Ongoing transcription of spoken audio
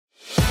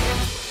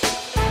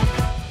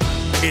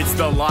It's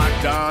the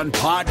Locked On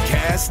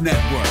Podcast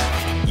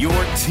Network, your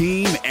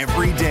team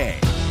every day.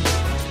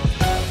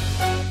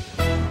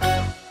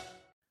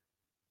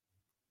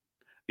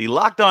 The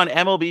Locked On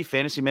MLB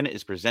Fantasy Minute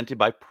is presented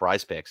by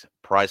Prize Picks.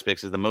 Prize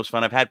Picks is the most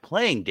fun I've had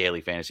playing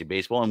daily fantasy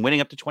baseball and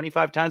winning up to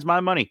 25 times my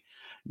money.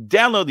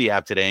 Download the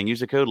app today and use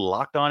the code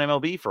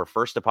LOCKEDONMLB for a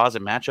first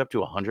deposit match up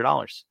to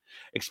 $100.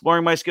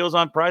 Exploring my skills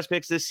on Prize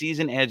Picks this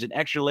season adds an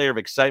extra layer of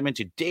excitement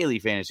to daily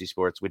fantasy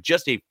sports. With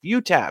just a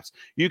few taps,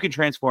 you can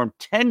transform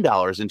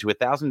 $10 into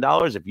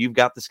 $1,000 if you've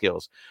got the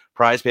skills.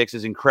 Prize Picks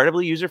is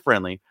incredibly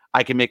user-friendly.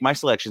 I can make my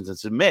selections and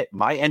submit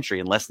my entry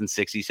in less than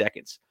 60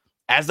 seconds.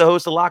 As the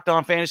host of Locked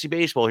On Fantasy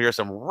Baseball, here are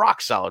some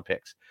rock-solid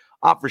picks.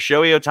 Opt for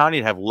Shohei Ohtani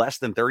to have less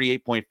than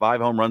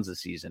 38.5 home runs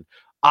this season.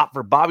 Opt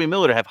for Bobby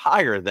Miller to have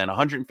higher than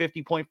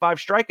 150.5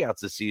 strikeouts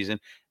this season.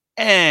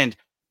 And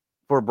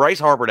for Bryce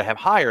Harper to have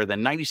higher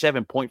than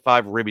 97.5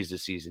 ribbies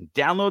this season.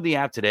 Download the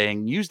app today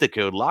and use the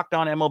code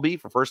LOCKEDONMLB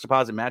for first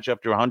deposit match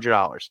up to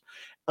 $100.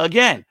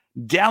 Again,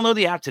 download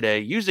the app today.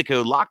 Use the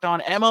code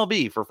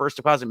LOCKEDONMLB for first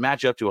deposit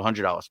match up to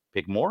 $100.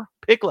 Pick more,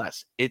 pick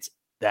less. It's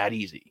that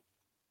easy.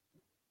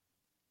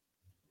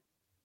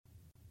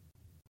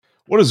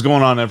 What is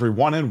going on,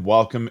 everyone, and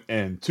welcome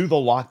into the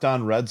Locked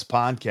On Reds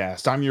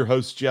podcast. I'm your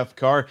host, Jeff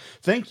Carr.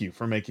 Thank you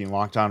for making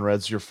Locked On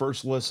Reds your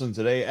first listen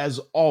today. As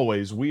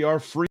always, we are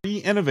free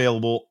and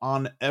available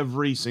on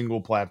every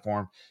single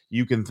platform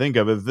you can think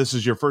of. If this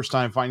is your first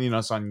time finding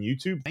us on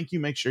YouTube, thank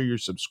you. Make sure you're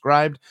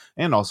subscribed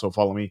and also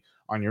follow me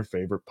on your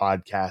favorite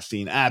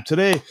podcasting app.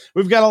 Today,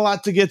 we've got a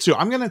lot to get to.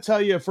 I'm going to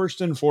tell you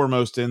first and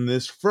foremost in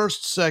this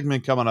first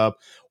segment coming up,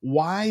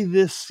 why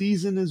this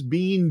season is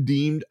being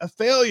deemed a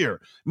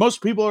failure.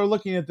 Most people are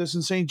looking at this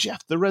and saying,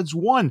 Jeff, the Reds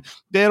won.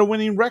 They had a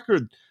winning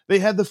record. They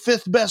had the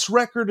fifth best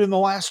record in the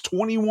last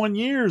 21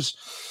 years.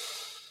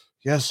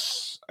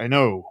 Yes, I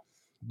know,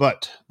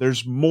 but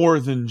there's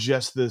more than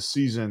just this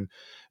season.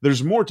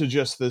 There's more to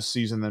just this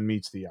season than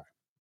meets the eye.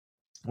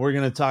 We're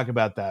going to talk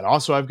about that.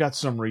 Also, I've got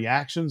some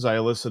reactions. I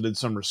elicited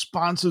some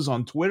responses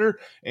on Twitter,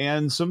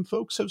 and some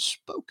folks have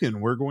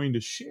spoken. We're going to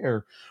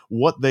share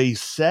what they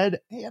said,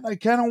 and I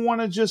kind of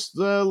want to just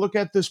look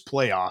at this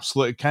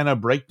playoffs, kind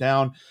of break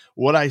down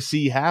what I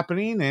see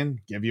happening, and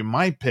give you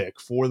my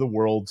pick for the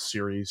World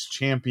Series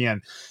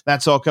champion.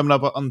 That's all coming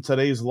up on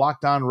today's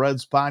Locked On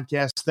Reds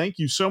podcast. Thank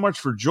you so much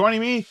for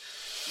joining me.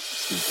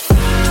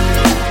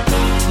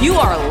 You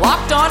are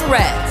Locked On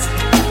Reds,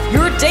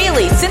 your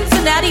daily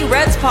Cincinnati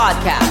Reds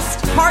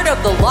podcast, part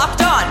of the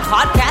Locked On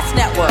Podcast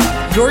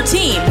Network, your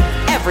team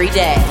every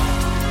day.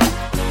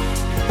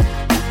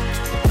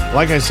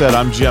 Like I said,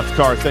 I'm Jeff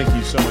Carr. Thank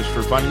you so much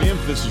for finding me.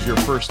 If this is your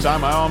first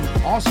time, I'm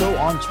also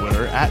on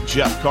Twitter at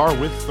Jeff Carr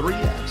with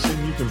 3X,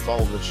 and you can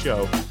follow the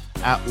show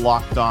at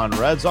Locked On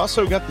Reds.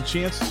 Also got the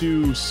chance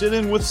to sit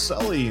in with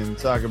Sully and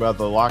talk about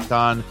the Locked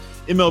On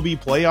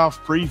MLB playoff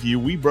preview.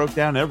 We broke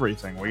down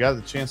everything. We got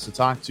the chance to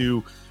talk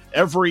to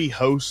every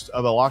host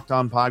of a Locked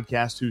On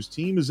podcast whose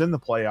team is in the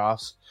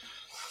playoffs.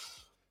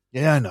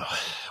 Yeah, no,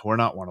 we're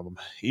not one of them.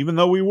 Even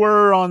though we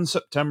were on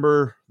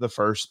September the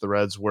 1st, the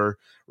Reds were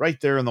right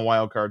there in the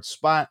wild card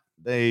spot.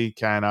 They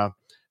kind of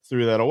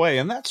threw that away.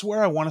 And that's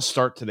where I want to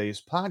start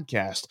today's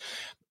podcast.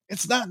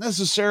 It's not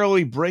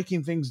necessarily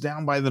breaking things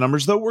down by the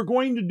numbers, though we're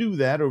going to do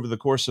that over the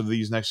course of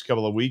these next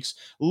couple of weeks.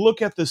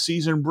 Look at the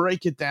season,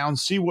 break it down,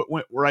 see what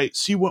went right,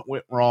 see what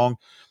went wrong,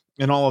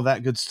 and all of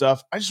that good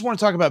stuff. I just want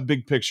to talk about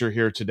big picture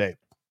here today.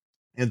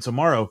 And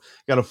tomorrow,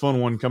 got a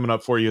fun one coming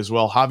up for you as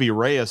well. Javi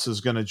Reyes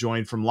is going to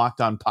join from Locked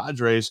On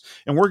Padres,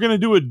 and we're going to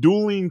do a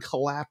dueling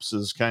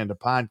collapses kind of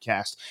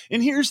podcast.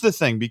 And here's the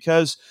thing,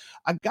 because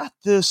I got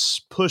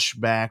this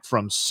pushback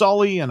from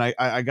Sully, and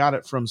I got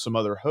it from some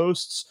other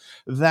hosts,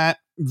 that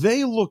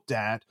they looked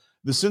at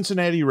the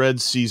Cincinnati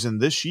Reds season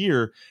this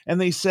year,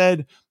 and they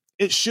said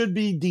it should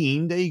be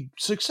deemed a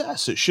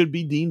success. It should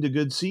be deemed a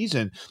good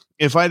season.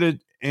 If I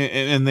did,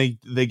 and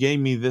they gave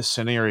me this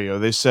scenario.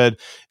 They said,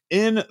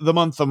 in the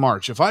month of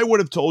March, if I would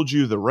have told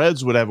you the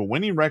Reds would have a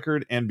winning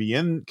record and be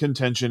in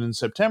contention in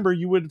September,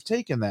 you would have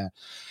taken that.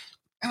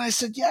 And I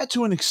said, yeah,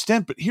 to an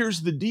extent, but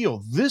here's the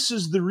deal. This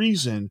is the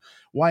reason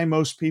why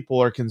most people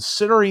are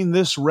considering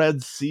this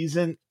Reds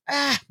season,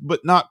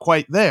 but not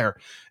quite there.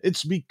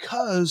 It's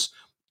because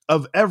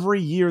of every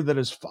year that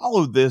has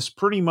followed this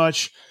pretty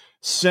much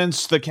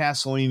since the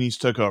Castellinis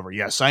took over.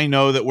 Yes, I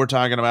know that we're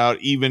talking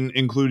about even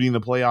including the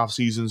playoff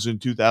seasons in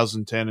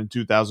 2010 and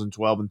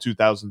 2012 and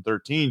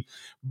 2013,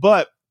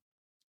 but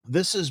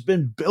this has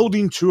been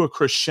building to a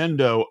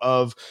crescendo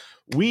of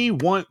we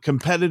want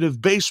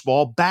competitive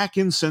baseball back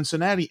in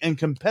Cincinnati, and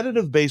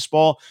competitive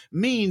baseball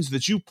means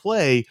that you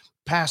play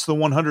past the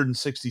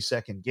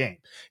 162nd game.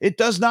 It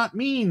does not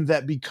mean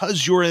that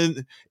because you're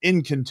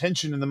in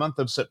contention in the month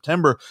of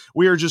September,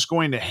 we are just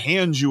going to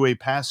hand you a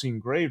passing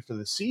grade for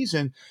the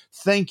season.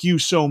 Thank you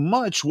so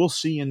much. We'll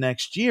see you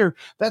next year.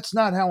 That's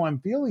not how I'm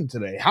feeling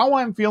today. How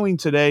I'm feeling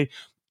today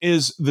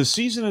is the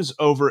season is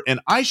over and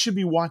I should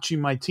be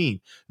watching my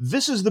team.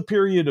 This is the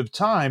period of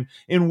time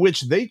in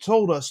which they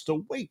told us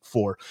to wait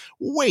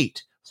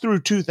through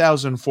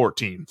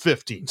 2014,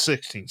 15,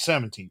 16,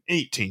 17,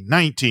 18,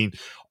 19,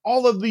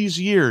 all of these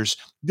years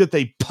that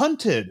they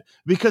punted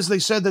because they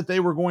said that they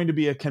were going to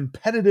be a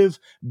competitive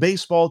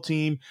baseball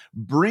team,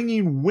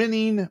 bringing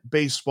winning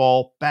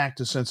baseball back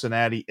to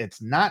Cincinnati.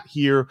 It's not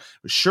here.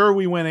 Sure,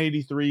 we won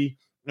 83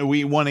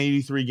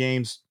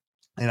 games.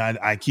 And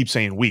I keep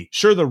saying we.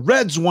 Sure, the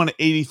Reds won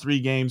 83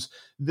 games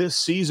this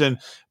season,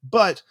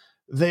 but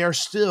they are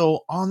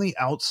still on the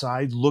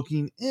outside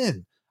looking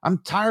in. I'm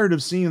tired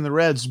of seeing the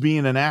Reds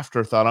being an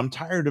afterthought. I'm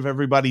tired of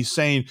everybody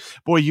saying,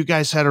 boy, you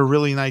guys had a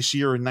really nice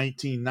year in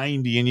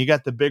 1990 and you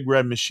got the big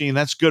red machine.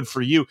 That's good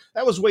for you.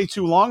 That was way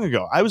too long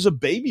ago. I was a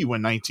baby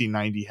when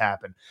 1990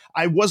 happened.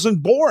 I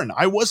wasn't born.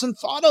 I wasn't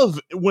thought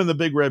of when the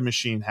big red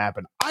machine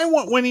happened. I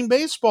want winning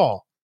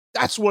baseball.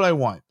 That's what I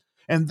want.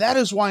 And that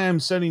is why I'm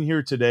sitting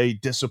here today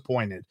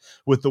disappointed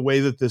with the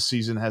way that this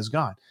season has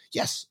gone.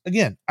 Yes,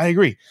 again, I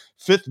agree.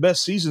 5th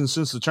best season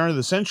since the turn of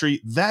the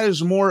century. That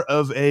is more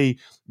of a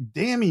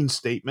damning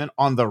statement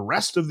on the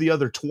rest of the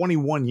other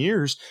 21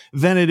 years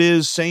than it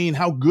is saying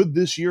how good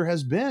this year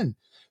has been.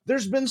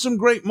 There's been some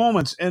great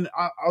moments, and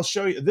I'll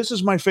show you. This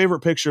is my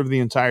favorite picture of the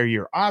entire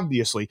year,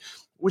 obviously,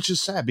 which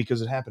is sad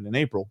because it happened in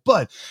April.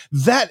 But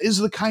that is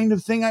the kind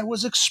of thing I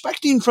was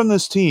expecting from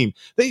this team.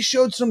 They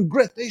showed some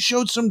grit. They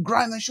showed some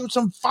grind. They showed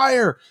some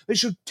fire. They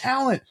showed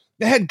talent.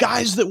 They had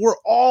guys that were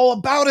all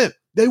about it.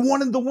 They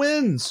wanted the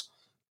wins.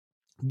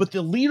 But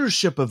the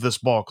leadership of this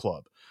ball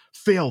club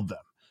failed them.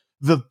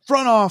 The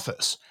front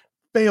office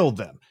failed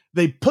them.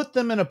 They put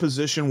them in a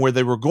position where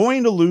they were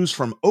going to lose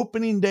from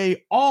opening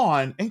day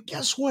on. And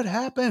guess what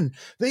happened?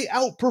 They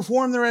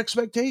outperformed their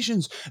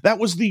expectations. That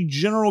was the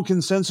general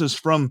consensus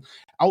from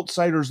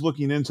outsiders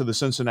looking into the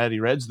Cincinnati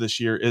Reds this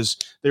year, is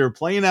they were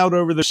playing out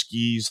over their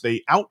skis.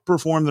 They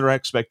outperformed their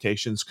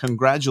expectations.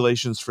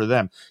 Congratulations for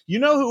them. You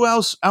know who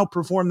else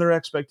outperformed their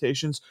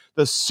expectations?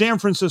 The San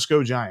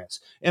Francisco Giants.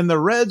 And the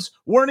Reds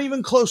weren't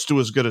even close to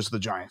as good as the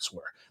Giants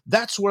were.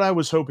 That's what I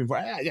was hoping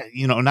for.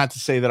 Not to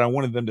say that I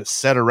wanted them to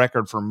set a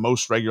record for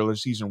most regular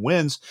season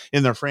wins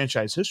in their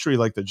franchise history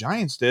like the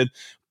Giants did,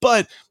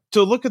 but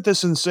to look at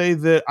this and say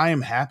that I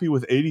am happy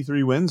with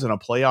 83 wins and a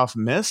playoff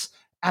miss,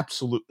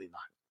 absolutely not.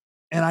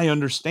 And I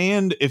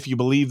understand if you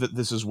believe that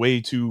this is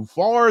way too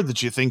far,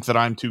 that you think that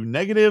I'm too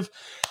negative.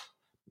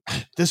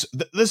 This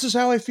is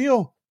how I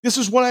feel. This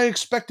is what I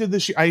expected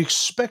this year. I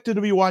expected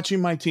to be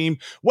watching my team,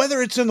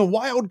 whether it's in the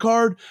wild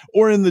card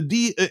or in the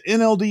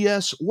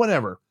NLDS,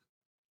 whatever.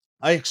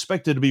 I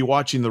expected to be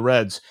watching the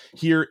Reds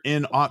here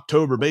in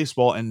October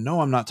baseball. And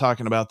no, I'm not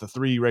talking about the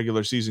 3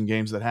 regular season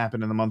games that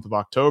happened in the month of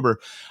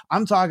October.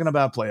 I'm talking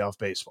about playoff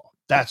baseball.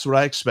 That's what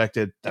I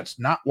expected. That's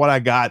not what I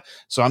got.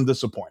 So I'm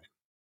disappointed.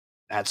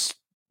 That's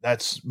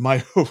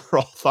my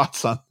overall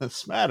thoughts on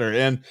this matter.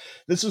 And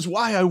this is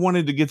why I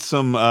wanted to get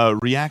some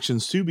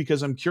reactions too,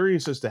 because I'm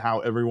curious as to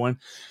how everyone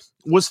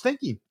was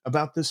thinking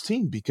about this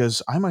team,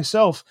 because I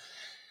myself,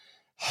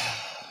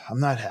 I'm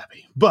not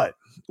happy. But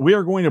we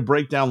are going to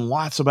break down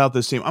lots about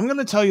this team. I'm going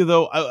to tell you,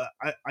 though,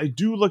 I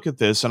do look at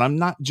this, and I'm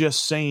not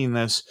just saying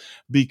this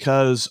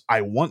because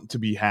I want to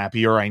be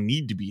happy or I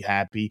need to be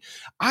happy.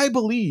 I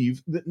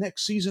believe that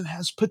next season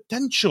has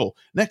potential.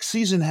 Next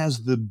season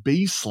has the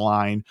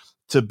baseline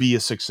to be a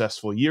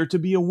successful year, to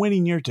be a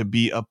winning year, to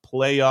be a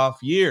playoff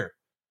year.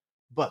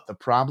 But the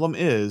problem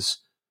is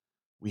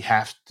we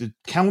have to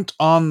count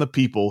on the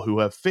people who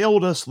have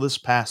failed us this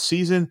past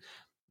season,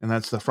 and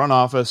that's the front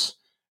office,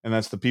 and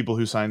that's the people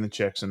who sign the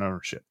checks and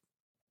ownership.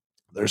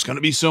 There's going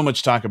to be so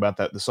much talk about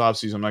that this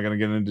offseason. I'm not going to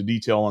get into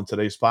detail on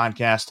today's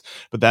podcast,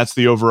 but that's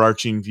the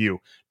overarching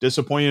view.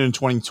 Disappointed in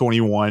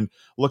 2021,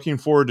 looking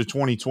forward to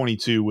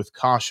 2022 with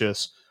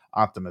cautious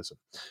optimism.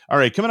 All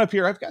right, coming up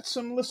here, I've got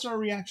some listener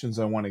reactions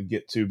I want to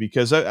get to,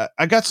 because I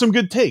got some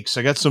good takes.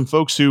 I got some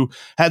folks who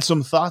had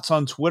some thoughts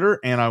on Twitter,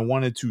 and I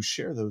wanted to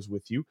share those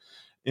with you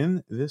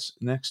in this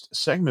next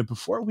segment.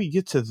 Before we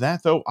get to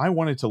that, though, I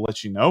wanted to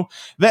let you know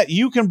that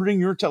you can bring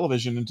your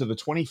television into the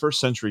 21st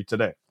century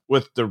today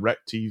with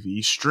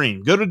DirecTV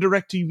Stream. Go to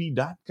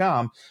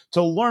directtv.com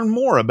to learn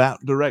more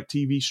about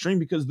DirecTV Stream,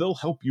 because they'll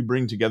help you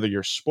bring together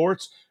your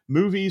sports,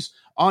 movies,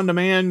 on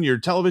demand, your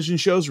television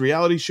shows,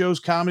 reality shows,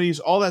 comedies,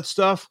 all that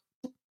stuff.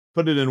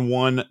 Put it in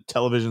one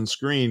television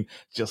screen,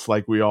 just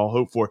like we all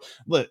hope for.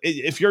 Look,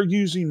 if you're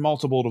using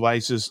multiple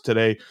devices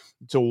today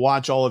to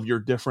watch all of your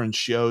different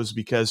shows,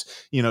 because,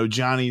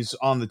 Johnny's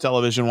on the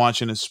television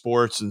watching his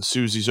sports and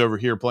Susie's over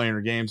here playing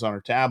her games on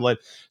her tablet,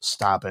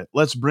 stop it.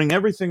 Let's bring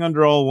everything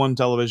under all one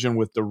television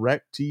with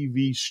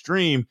DirecTV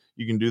Stream.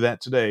 You can do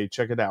that today.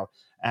 Check it out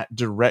at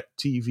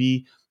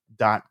directtv.com.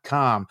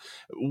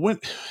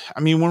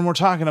 When we're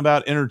talking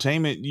about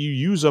entertainment, you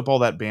use up all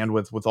that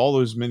bandwidth with all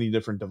those many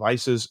different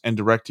devices, and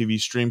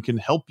DirecTV Stream can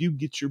help you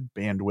get your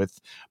bandwidth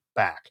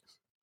back.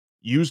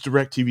 Use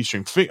DirecTV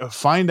Stream.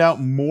 Find out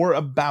more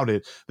about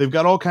it. They've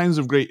got all kinds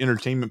of great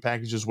entertainment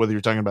packages, whether you're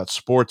talking about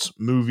sports,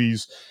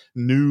 movies,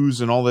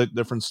 news, and all that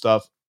different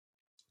stuff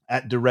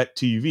at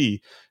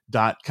directtv.com.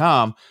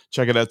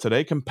 Check it out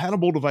today.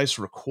 Compatible device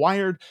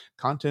required.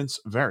 Contents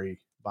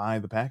vary by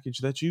the package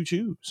that you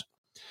choose.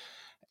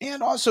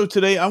 And also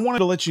today, I wanted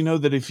to let you know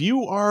that if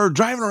you are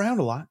driving around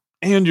a lot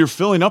and you're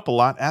filling up a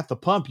lot at the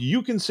pump,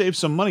 you can save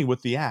some money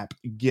with the app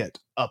Get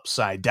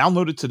Upside.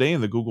 Download it today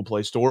in the Google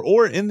Play Store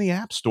or in the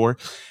App Store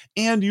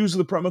and use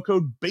the promo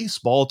code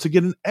BASEBALL to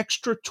get an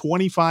extra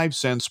 25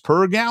 cents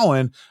per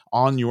gallon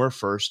on your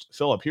first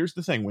fill up. Here's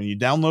the thing. When you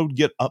download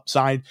Get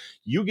Upside,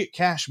 you get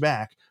cash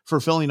back for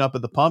filling up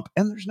at the pump,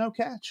 and there's no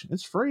catch.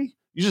 It's free.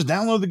 You just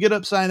download the Get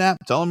Upside app,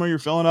 tell them where you're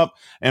filling up,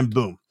 and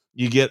boom.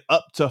 You get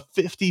up to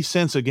 50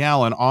 cents a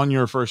gallon on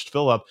your first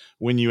fill up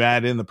when you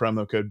add in the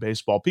promo code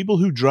baseball. People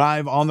who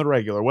drive on the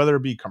regular, whether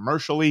it be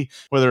commercially,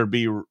 whether it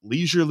be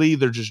leisurely,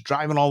 they're just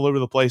driving all over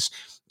the place,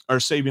 are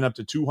saving up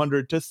to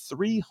 $200 to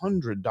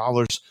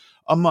 $300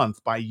 a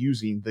month by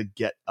using the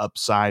Get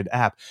Upside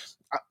app.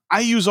 I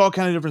use all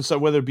kind of different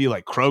stuff, whether it be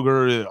like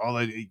Kroger, all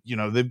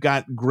that, they've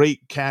got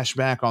great cash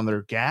back on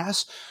their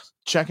gas.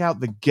 Check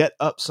out the Get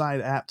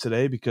Upside app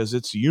today because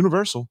it's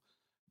universal.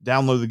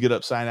 Download the Get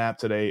Upside app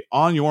today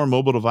on your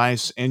mobile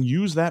device and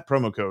use that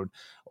promo code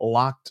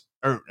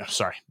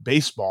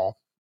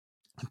baseball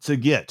to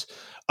get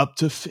up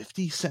to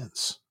 50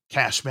 cents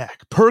cash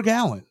back per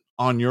gallon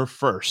on your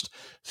first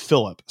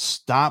fill up.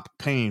 Stop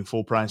paying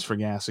full price for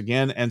gas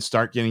again and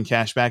start getting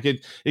cash back.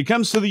 It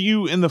comes to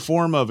you in the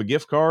form of a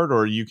gift card,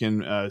 or you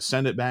can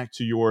send it back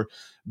to your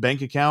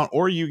bank account,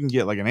 or you can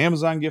get like an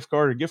Amazon gift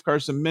card or gift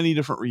cards to many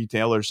different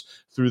retailers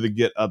through the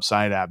Get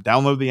Upside app.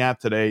 Download the app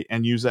today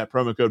and use that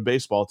promo code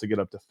baseball to get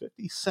up to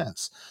 50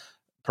 cents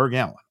per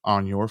gallon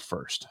on your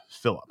first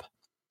fill up.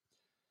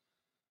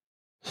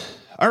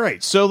 All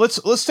right, so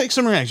let's take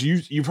some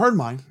reactions. You've heard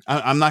mine.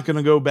 I'm not going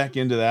to go back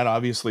into that.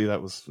 Obviously,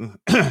 that was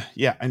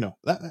yeah, I know.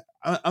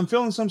 I'm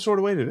feeling some sort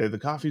of way today. The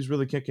coffee's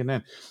really kicking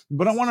in.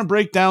 But I want to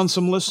break down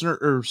some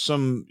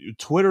some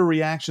Twitter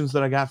reactions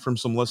that I got from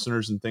some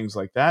listeners and things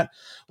like that.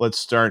 Let's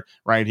start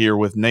right here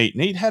with Nate.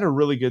 Nate had a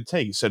really good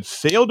take. He said,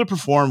 failed to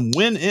perform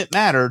when it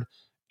mattered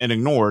and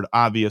ignored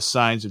obvious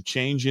signs of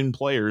change in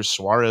players.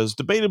 Suarez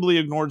debatably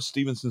ignored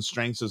Stevenson's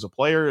strengths as a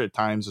player at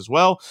times as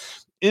well,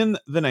 in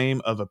the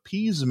name of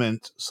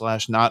appeasement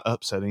 / not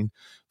upsetting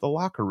the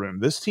locker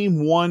room. This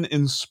team won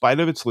in spite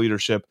of its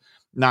leadership,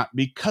 not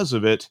because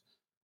of it.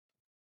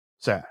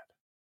 Sad.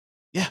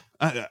 Yeah,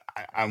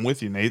 I'm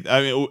with you, Nate.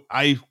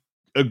 I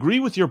agree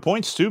with your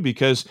points too,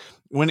 because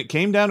when it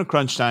came down to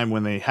crunch time,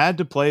 when they had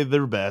to play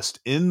their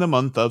best in the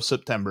month of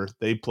September,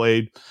 they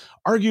played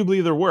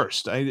arguably their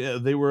worst.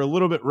 They were a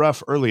little bit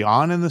rough early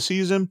on in the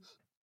season,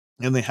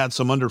 and they had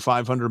some under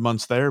 500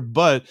 months there,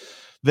 but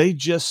they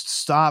just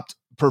stopped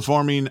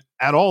performing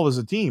at all as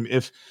a team.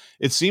 If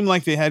it seemed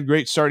like they had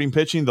great starting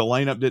pitching, the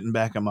lineup didn't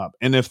back them up.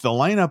 And if the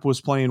lineup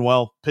was playing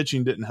well,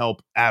 pitching didn't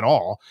help at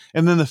all.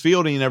 And then the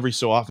fielding every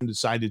so often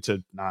decided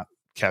to not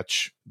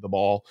catch the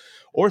ball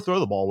or throw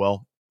the ball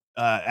well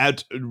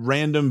at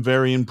random,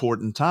 very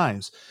important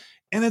times.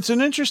 And it's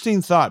an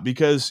interesting thought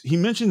because he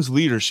mentions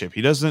leadership.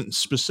 He doesn't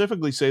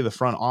specifically say the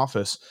front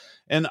office.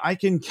 And I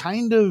can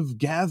kind of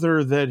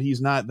gather that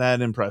he's not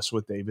that impressed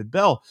with David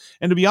Bell.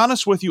 And to be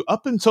honest with you,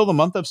 up until the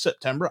month of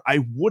September,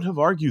 I would have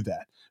argued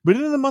that. But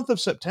in the month of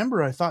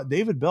September, I thought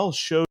David Bell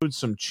showed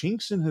some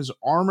chinks in his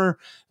armor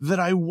that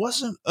I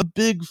wasn't a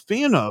big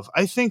fan of.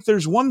 I think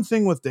there's one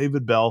thing with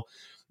David Bell.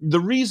 The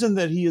reason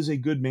that he is a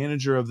good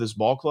manager of this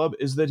ball club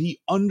is that he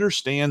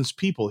understands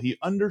people. He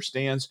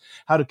understands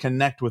how to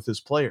connect with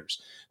his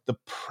players. The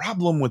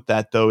problem with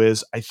that, though,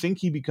 is I think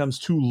he becomes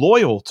too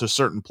loyal to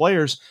certain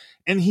players,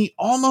 and he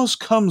almost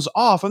comes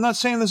off. I'm not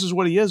saying this is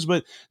what he is,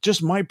 but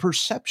just my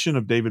perception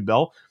of David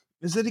Bell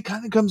is that he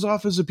kind of comes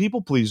off as a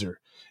people pleaser.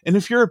 And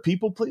if you're a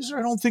people pleaser,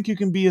 I don't think you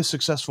can be a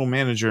successful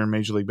manager in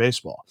Major League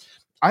Baseball.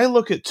 I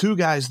look at two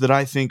guys that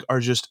I think are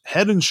just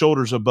head and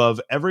shoulders above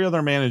every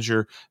other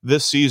manager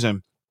this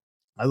season.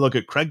 I look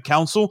at Craig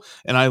Counsell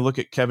and I look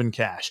at Kevin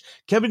Cash.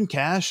 Kevin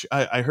Cash,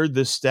 I heard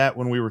this stat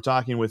when we were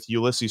talking with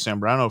Ulysses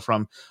Zambrano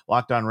from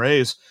Locked On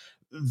Rays.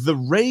 The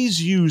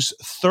Rays use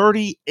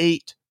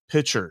 38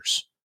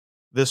 pitchers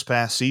this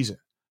past season.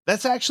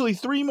 That's actually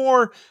 3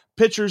 more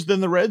pitchers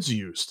than the Reds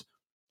used.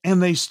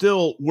 And they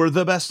still were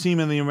the best team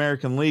in the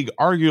American League,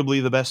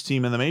 arguably the best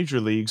team in the major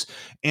leagues,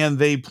 and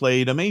they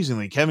played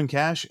amazingly. Kevin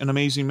Cash, an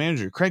amazing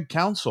manager. Craig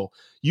Counsell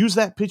used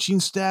that pitching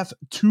staff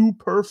to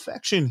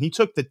perfection. He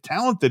took the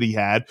talent that he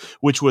had,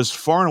 which was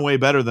far and away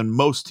better than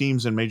most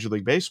teams in Major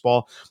League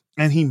Baseball,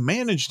 and he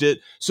managed it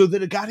so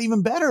that it got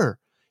even better.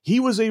 He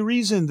was a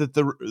reason that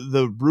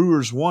the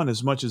Brewers won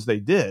as much as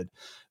they did.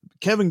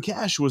 Kevin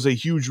Cash was a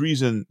huge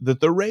reason that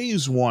the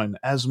Rays won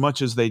as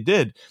much as they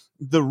did.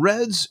 The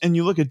Reds, and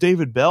you look at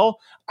David Bell,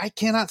 I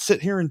cannot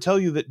sit here and tell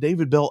you that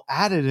David Bell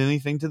added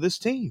anything to this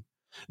team.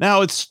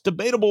 Now, it's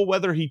debatable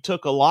whether he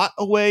took a lot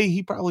away.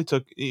 You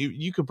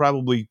could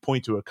probably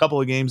point to a couple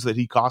of games that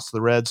he cost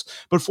the Reds,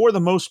 but for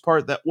the most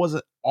part, that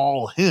wasn't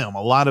all him.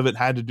 A lot of it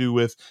had to do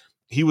with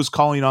he was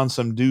calling on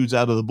some dudes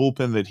out of the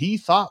bullpen that he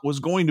thought was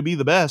going to be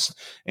the best,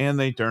 and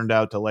they turned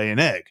out to lay an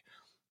egg.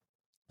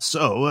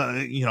 So,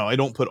 I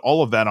don't put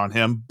all of that on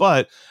him,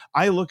 but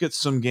I look at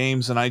some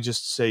games and I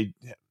just say,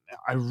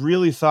 I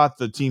really thought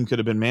the team could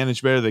have been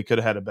managed better. They could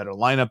have had a better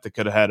lineup. They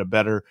could have had a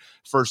better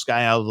first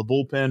guy out of the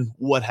bullpen,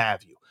 what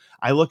have you.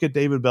 I look at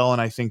David Bell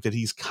and I think that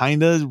he's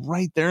kind of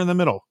right there in the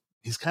middle.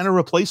 He's kind of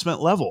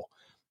replacement level.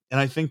 And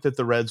I think that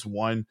the Reds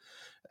won,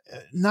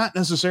 not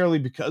necessarily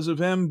because of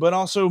him, but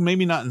also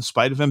maybe not in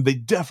spite of him. They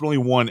definitely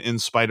won in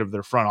spite of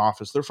their front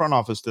office. Their front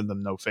office did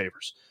them no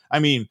favors. I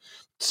mean,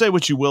 say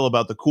what you will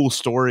about the cool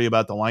story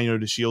about Delino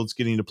DeShields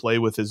getting to play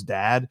with his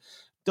dad.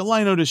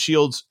 Delino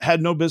DeShields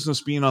had no business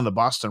being on the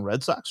Boston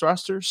Red Sox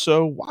roster.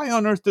 So why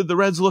on earth did the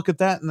Reds look at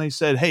that and they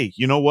said, hey,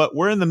 you know what?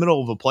 We're in the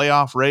middle of a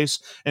playoff race.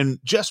 And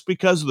just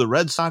because the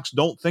Red Sox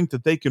don't think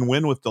that they can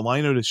win with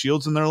Delino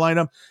DeShields in their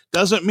lineup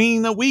doesn't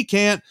mean that we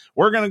can't.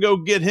 We're going to go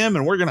get him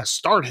and we're going to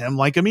start him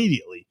like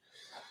immediately.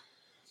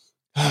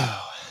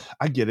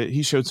 I get it.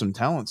 He showed some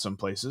talent some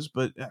places,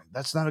 but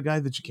that's not a guy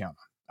that you count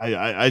on.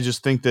 I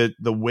just think that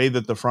the way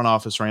that the front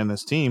office ran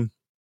this team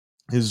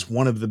is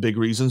one of the big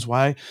reasons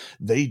why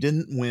they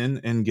didn't win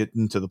and get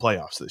into the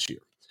playoffs this year.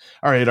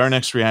 All right, our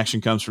next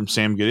reaction comes from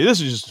Sam Goody. This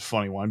is just a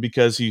funny one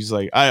because he's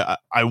like, I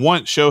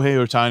want Shohei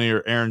Ohtani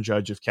or Aaron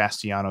Judge if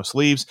Castellanos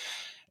leaves.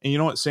 And you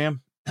know what,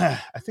 Sam? I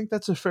think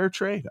that's a fair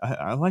trade.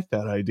 I like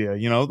that idea.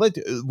 You know,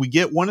 we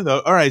get one of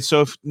those. All right,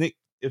 so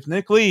if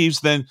Nick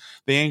leaves, then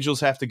the Angels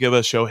have to give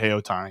us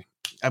Shohei Ohtani.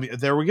 I mean,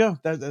 there we go.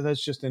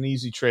 That's just an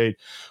easy trade.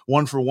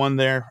 1 for 1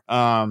 there.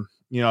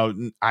 You know,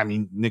 I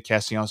mean, Nick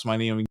Castellanos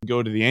might even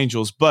go to the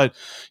Angels, but,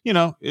 you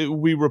know,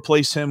 we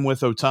replace him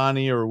with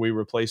Ohtani or we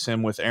replace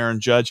him with Aaron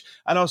Judge.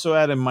 I'd also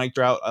add in Mike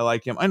Trout. I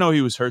like him. I know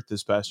he was hurt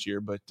this past year,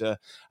 but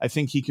I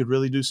think he could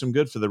really do some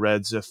good for the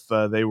Reds if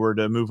they were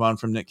to move on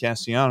from Nick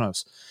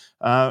Castellanos.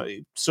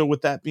 So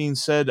with that being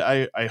said,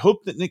 I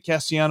hope that Nick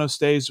Castellanos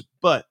stays,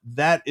 but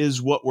that is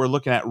what we're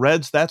looking at.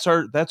 Reds, that's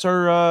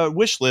our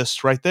wish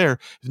list right there.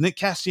 If Nick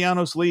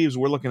Castellanos leaves,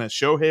 we're looking at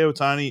Shohei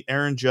Ohtani,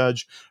 Aaron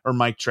Judge, or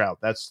Mike Trout.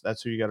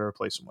 That's who you got to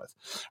replace him with.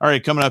 All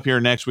right, coming up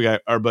here next, we got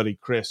our buddy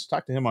Chris.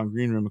 Talked to him on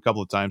Green Room a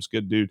couple of times.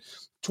 Good dude.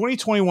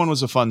 2021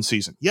 was a fun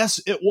season.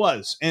 Yes, it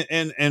was.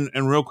 And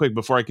real quick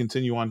before I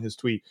continue on his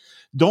tweet,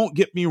 don't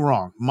get me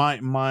wrong.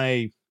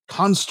 My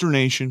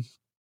consternation,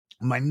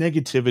 my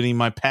negativity,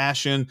 my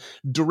passion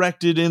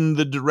directed in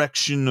the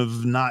direction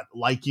of not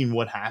liking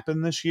what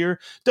happened this year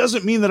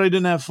doesn't mean that I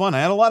didn't have fun.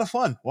 I had a lot of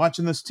fun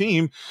watching this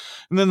team.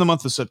 And then the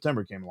month of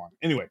September came along.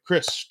 Anyway,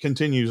 Chris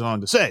continues on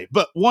to say,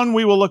 but one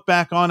we will look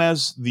back on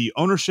as the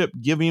ownership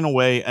giving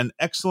away an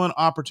excellent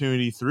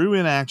opportunity through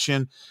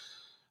inaction.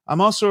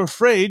 I'm also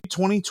afraid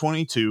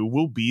 2022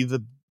 will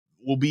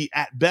be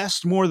at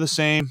best more the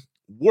same,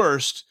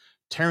 worst,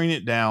 tearing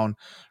it down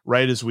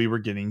right as we were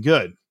getting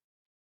good.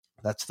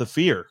 That's the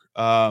fear.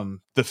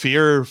 The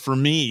fear for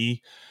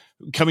me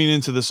coming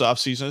into this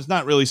offseason is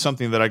not really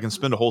something that I can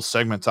spend a whole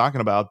segment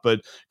talking about,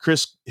 but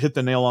Chris hit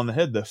the nail on the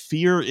head. The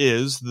fear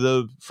is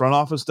the front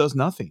office does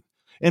nothing.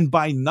 And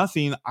by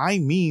nothing, I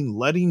mean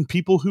letting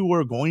people who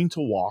are going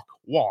to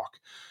walk,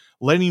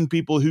 letting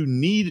people who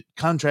need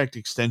contract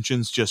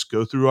extensions just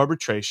go through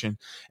arbitration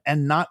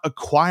and not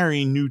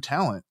acquiring new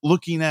talent,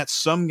 looking at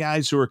some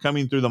guys who are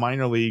coming through the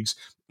minor leagues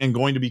and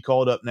going to be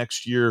called up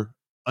next year,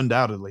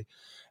 undoubtedly,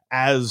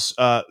 as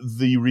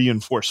the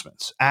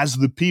reinforcements, as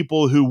the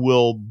people who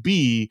will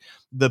be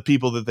the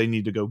people that they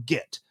need to go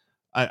get.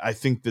 I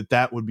think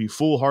that would be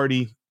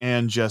foolhardy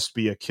and just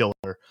be a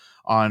killer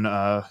on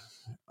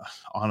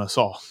us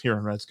all here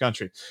in Reds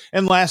country.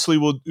 And lastly,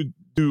 we'll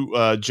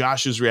do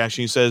Josh's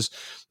reaction. He says,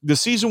 the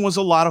season was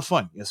a lot of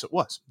fun. Yes, it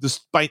was,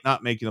 despite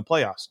not making the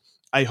playoffs.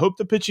 I hope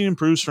the pitching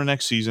improves for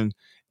next season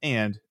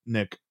and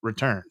Nick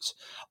returns.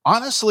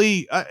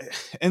 Honestly,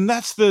 and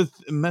that's the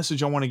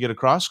message I want to get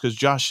across, because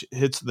Josh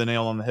hits the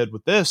nail on the head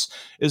with this,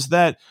 is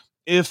that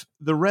if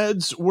the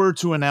Reds were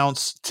to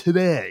announce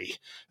today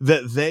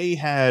that they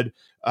had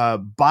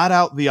bought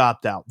out the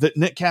opt-out, that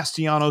Nick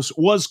Castellanos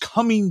was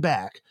coming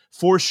back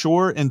for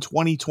sure in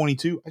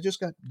 2022, I just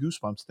got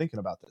goosebumps thinking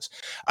about this.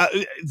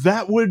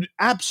 That would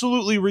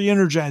absolutely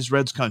re-energize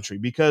Reds country,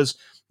 because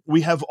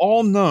we have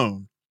all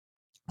known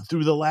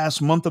through the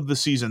last month of the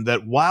season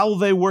that while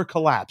they were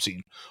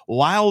collapsing,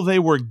 while they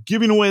were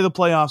giving away the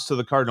playoffs to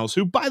the Cardinals,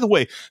 who, by the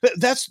way,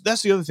 that's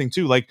the other thing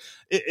too. Like,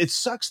 it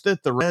sucks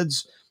that the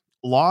Reds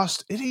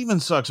lost. It even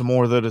sucks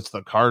more that it's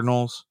the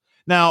Cardinals.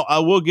 Now, I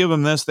will give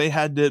them this. They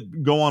had to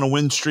go on a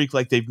win streak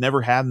like they've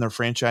never had in their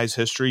franchise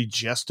history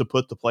just to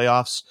put the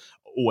playoffs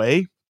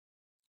away.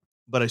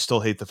 But I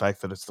still hate the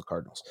fact that it's the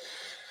Cardinals.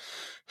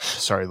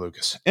 Sorry,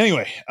 Lucas.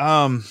 Anyway,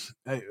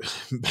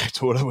 back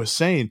to what I was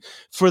saying.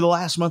 For the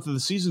last month of the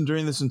season,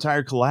 during this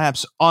entire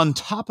collapse, on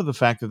top of the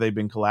fact that they've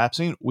been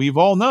collapsing, we've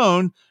all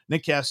known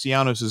Nick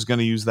Castellanos is going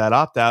to use that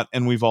opt-out,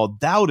 and we've all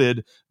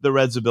doubted the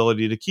Reds'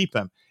 ability to keep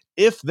him.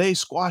 If they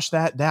squash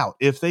that doubt,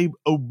 if they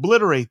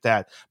obliterate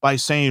that by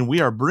saying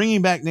we are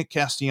bringing back Nick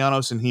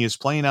Castellanos and he is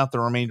playing out the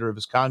remainder of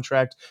his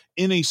contract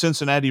in a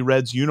Cincinnati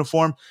Reds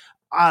uniform,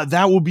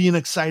 that will be an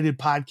excited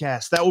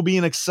podcast. That will be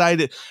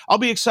I'll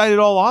be excited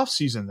all off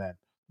season then,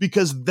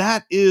 because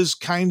that is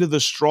kind of the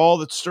straw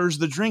that stirs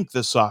the drink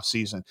this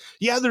offseason.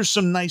 Yeah, there's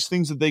some nice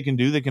things that they can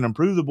do. They can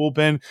improve the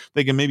bullpen.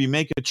 They can maybe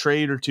make a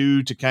trade or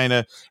two to kind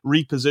of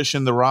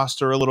reposition the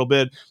roster a little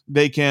bit.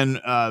 They can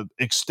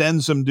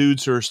extend some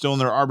dudes who are still in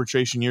their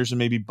arbitration years and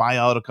maybe buy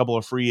out a couple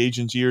of free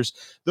agents years.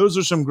 Those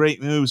are some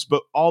great moves,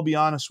 but I'll be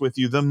honest with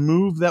you, the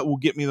move that will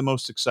get me the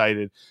most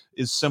excited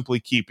is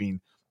simply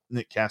keeping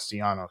Nick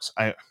Castellanos.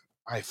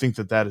 I think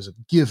that is a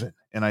given,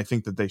 and I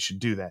think that they should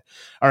do that.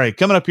 All right,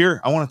 coming up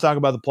here, I want to talk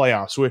about the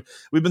playoffs.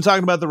 We've been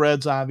talking about the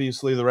Reds,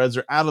 obviously. The Reds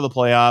are out of the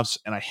playoffs,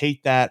 and I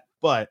hate that,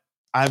 but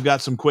I've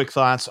got some quick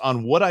thoughts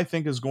on what I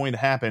think is going to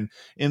happen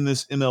in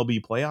this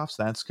MLB playoffs.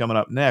 That's coming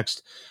up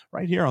next,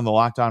 right here on the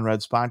Locked On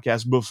Reds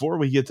podcast. Before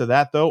we get to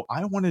that, though,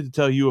 I wanted to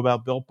tell you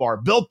about Built Bar.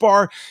 Built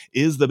Bar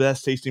is the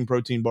best tasting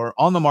protein bar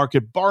on the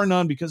market, bar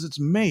none, because it's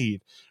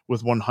made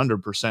with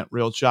 100%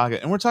 real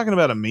chocolate. And we're talking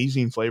about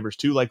amazing flavors,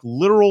 too, like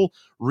literal,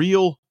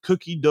 real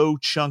cookie dough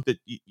chunk that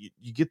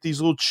you get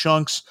these little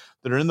chunks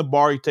that are in the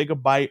bar. You take a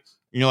bite,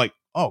 and you're like,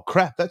 oh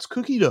crap, that's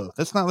cookie dough.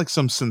 That's not like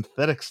some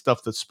synthetic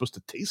stuff that's supposed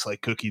to taste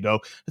like cookie dough.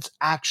 It's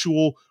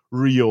actual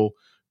real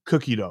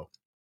cookie dough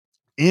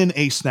in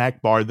a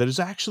snack bar that is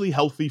actually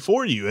healthy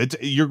for you.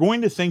 You're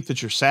going to think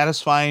that you're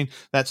satisfying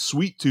that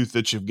sweet tooth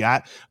that you've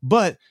got,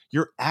 but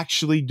you're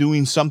actually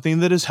doing something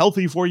that is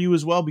healthy for you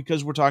as well,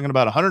 because we're talking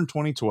about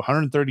 120 to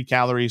 130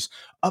 calories,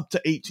 up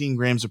to 18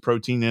 grams of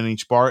protein in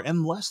each bar,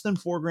 and less than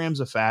 4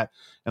 grams of fat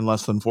and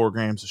less than 4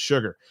 grams of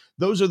sugar.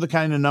 Those are the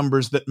kind of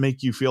numbers that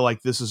make you feel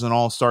like this is an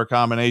all-star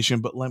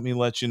combination, but let me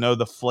let you know,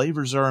 the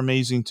flavors are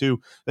amazing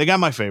too. They got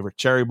my favorite,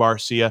 Cherry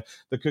Barcia,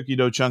 the cookie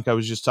dough chunk I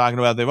was just talking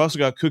about. They've also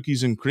got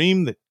cookies and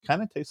cream that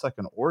kind of tastes like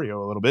an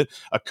Oreo a little bit,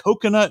 a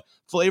coconut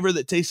flavor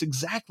that tastes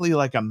exactly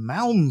like a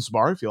Mounds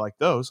bar, if you like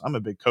those. I'm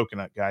a big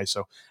coconut guy,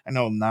 so I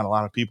know not a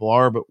lot of people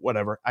are, but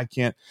whatever.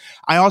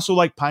 I also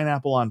like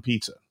pineapple on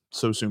pizza,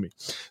 so sue me.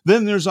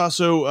 Then there's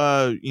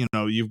also,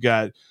 you've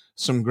got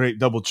some great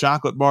double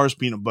chocolate bars,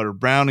 peanut butter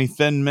brownie,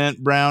 thin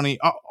mint brownie,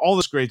 all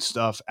this great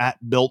stuff at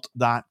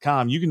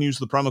built.com. You can use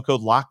the promo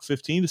code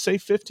LOCK15 to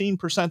save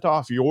 15%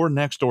 off your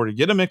next order.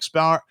 Get a mixed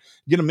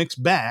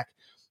bag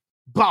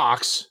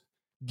box,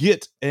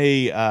 get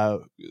a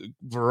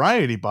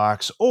variety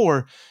box,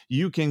 or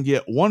you can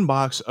get one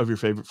box of your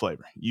favorite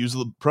flavor. Use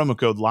the promo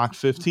code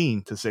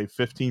LOCK15 to save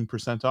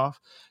 15% off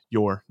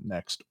your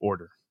next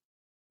order.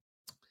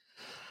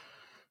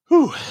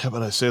 Whew, how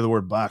about I say the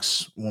word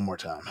box one more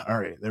time? All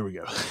right, there we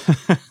go.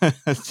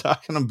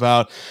 Talking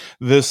about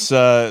this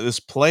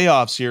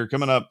playoffs here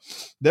coming up,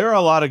 there are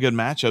a lot of good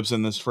matchups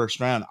in this first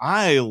round.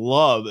 I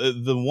love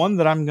the one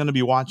that I'm going to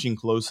be watching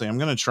closely. I'm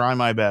going to try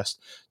my best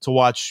to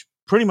watch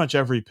pretty much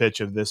every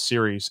pitch of this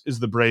series is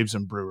the Braves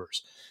and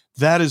Brewers.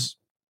 That is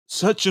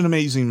such an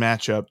amazing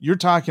matchup. You're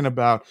talking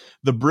about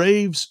the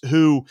Braves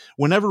who,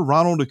 whenever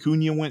Ronald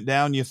Acuna went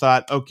down, you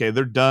thought, okay,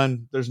 they're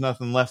done. There's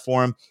nothing left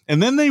for him.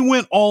 And then they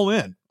went all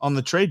in on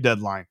the trade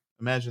deadline.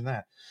 Imagine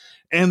that.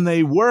 And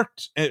they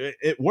worked.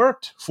 It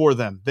worked for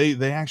them.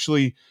 They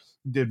actually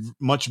did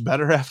much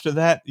better after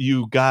that.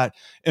 You got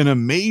an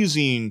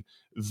amazing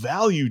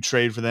value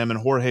trade for them in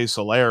Jorge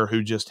Soler,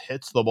 who just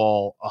hits the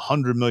ball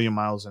 100 million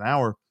miles an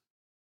hour.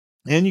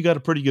 And you got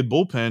a pretty good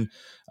bullpen,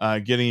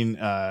 getting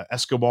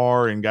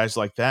Escobar and guys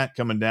like that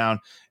coming down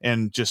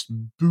and just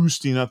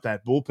boosting up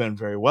that bullpen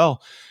very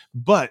well.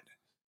 But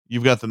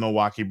you've got the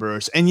Milwaukee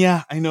Brewers. And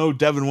yeah, I know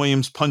Devin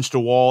Williams punched a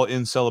wall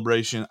in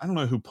celebration. I don't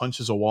know who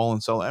punches a wall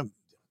in celebration.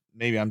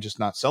 Maybe I'm just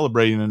not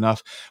celebrating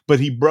enough, but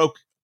he broke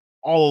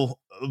all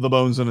the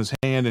bones in his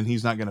hand and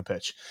he's not going to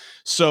pitch.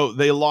 So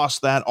they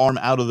lost that arm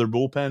out of their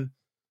bullpen.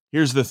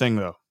 Here's the thing,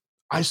 though.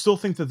 I still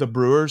think that the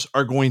Brewers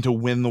are going to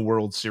win the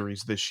World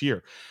Series this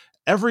year.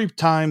 Every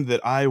time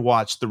that I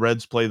watched the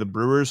Reds play the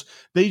Brewers,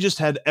 they just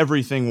had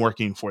everything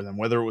working for them,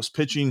 whether it was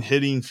pitching,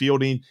 hitting,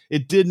 fielding.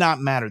 It did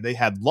not matter. They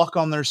had luck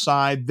on their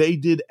side. They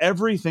did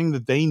everything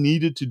that they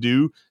needed to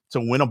do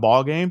to win a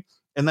ball game,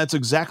 and that's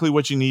exactly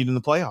what you need in the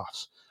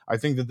playoffs. I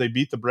think that they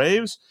beat the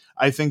Braves.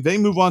 I think they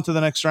move on to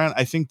the next round.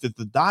 I think that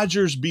the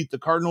Dodgers beat the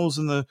Cardinals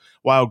in the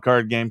wild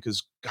card game,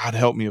 because God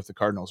help me if the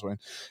Cardinals win.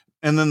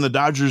 And then the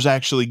Dodgers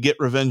actually get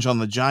revenge on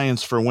the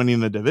Giants for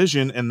winning the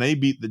division, and they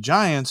beat the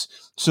Giants.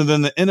 So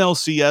then the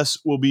NLCS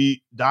will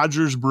be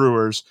Dodgers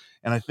Brewers,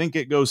 and I think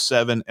it goes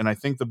 7, and I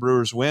think the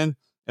Brewers win,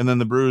 and then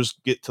the Brewers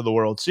get to the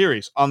World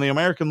Series. On the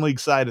American League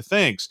side of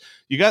things,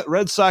 you got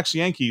Red Sox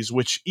Yankees,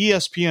 which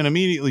ESPN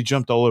immediately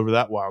jumped all over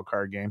that wild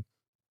card game.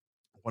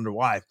 I wonder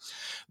why.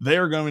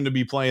 They're going to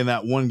be playing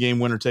that one-game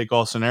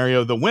winner-take-all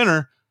scenario. The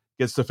winner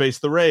gets to face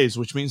the Rays,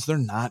 which means they're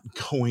not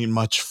going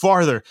much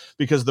farther,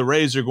 because the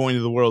Rays are going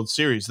to the World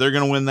Series. They're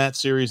going to win that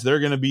series. They're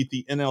going to beat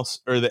the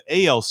the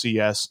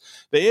ALCS.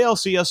 The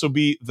ALCS will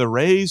be the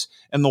Rays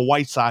and the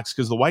White Sox,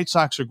 because the White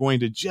Sox are going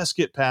to just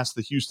get past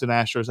the Houston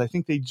Astros. I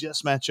think they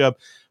just match up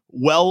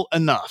well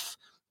enough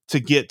to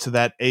get to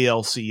that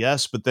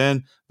ALCS, but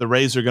then the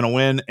Rays are going to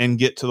win and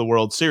get to the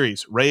World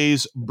Series.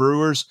 Rays,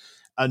 Brewers,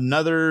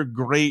 another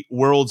great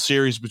World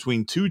Series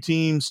between two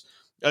teams.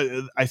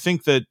 I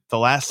think that the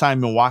last time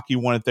Milwaukee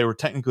won it, they were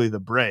technically the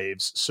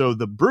Braves. So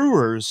the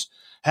Brewers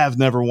have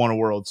never won a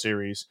World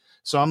Series.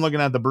 So I'm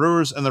looking at the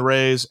Brewers and the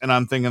Rays, and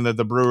I'm thinking that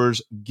the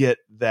Brewers get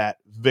that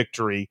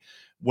victory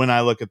when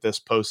I look at this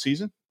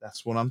postseason.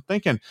 That's what I'm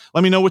thinking.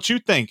 Let me know what you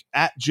think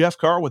at Jeff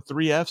Carr with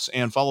 3 Fs,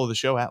 and follow the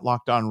show at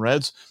Locked On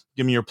Reds.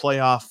 Give me your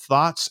playoff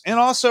thoughts. And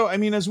also, I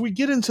mean, as we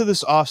get into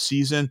this off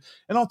season,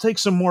 and I'll take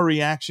some more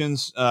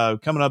reactions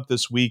coming up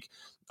this week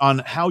on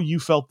how you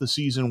felt the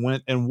season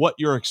went and what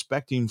you're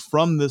expecting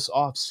from this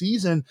off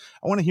season.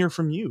 I want to hear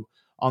from you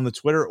on the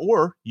Twitter,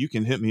 or you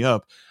can hit me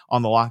up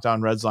on the Locked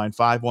On Reds line,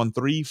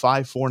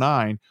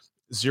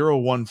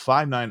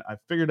 513-549-0159. I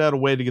figured out a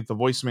way to get the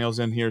voicemails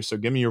in here, so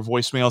give me your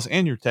voicemails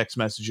and your text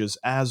messages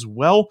as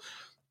well.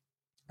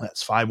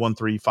 That's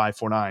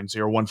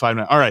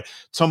 513-549-0159. All right,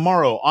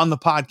 tomorrow on the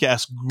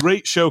podcast,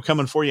 great show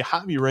coming for you.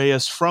 Javi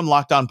Reyes from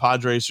Locked On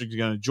Padres are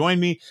going to join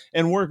me,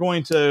 and we're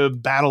going to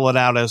battle it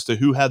out as to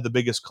who had the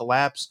biggest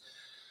collapse.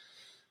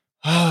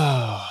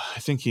 I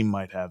think he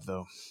might have,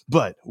 though.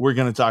 But we're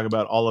going to talk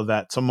about all of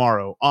that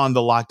tomorrow on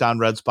the Locked On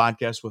Reds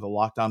podcast with a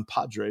Locked On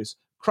Padres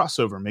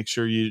crossover. Make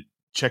sure you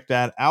check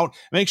that out.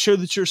 Make sure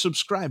that you're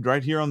subscribed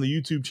right here on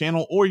the YouTube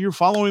channel, or you're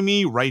following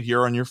me right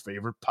here on your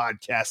favorite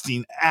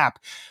podcasting app.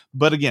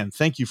 But again,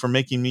 thank you for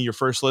making me your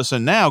first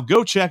listen. Now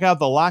go check out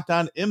the Locked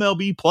On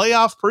MLB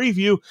playoff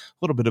preview. A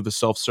little bit of a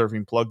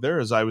self-serving plug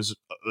there, as I was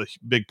a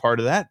big part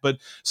of that. But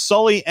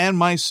Sully and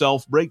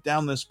myself break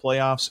down this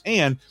playoffs,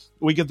 and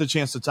we get the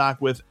chance to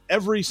talk with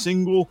every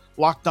single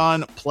Locked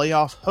On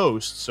playoff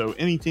host. So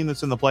any team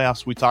that's in the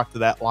playoffs, we talk to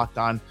that Locked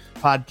On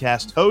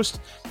podcast host,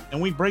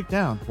 and we break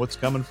down what's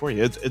coming for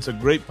you. It's a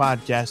great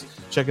podcast.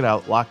 Check it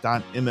out, Locked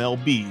On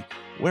MLB,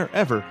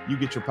 wherever you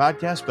get your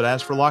podcast. But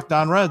as for Locked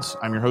On Reds,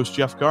 I'm your host,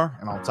 Jeff Carr,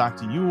 and I'll talk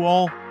to you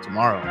all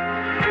tomorrow.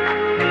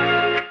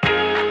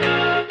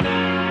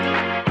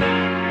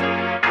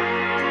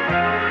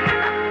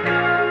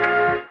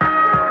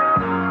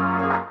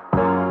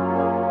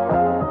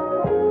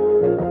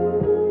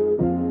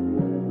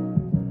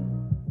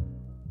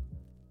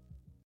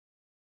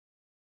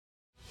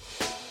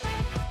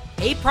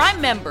 Hey, Prime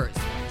members,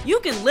 you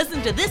can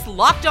listen to this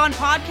Locked On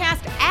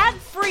podcast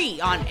ad-free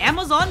on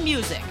Amazon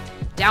Music.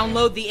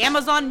 Download the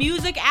Amazon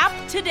Music app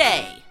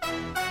today.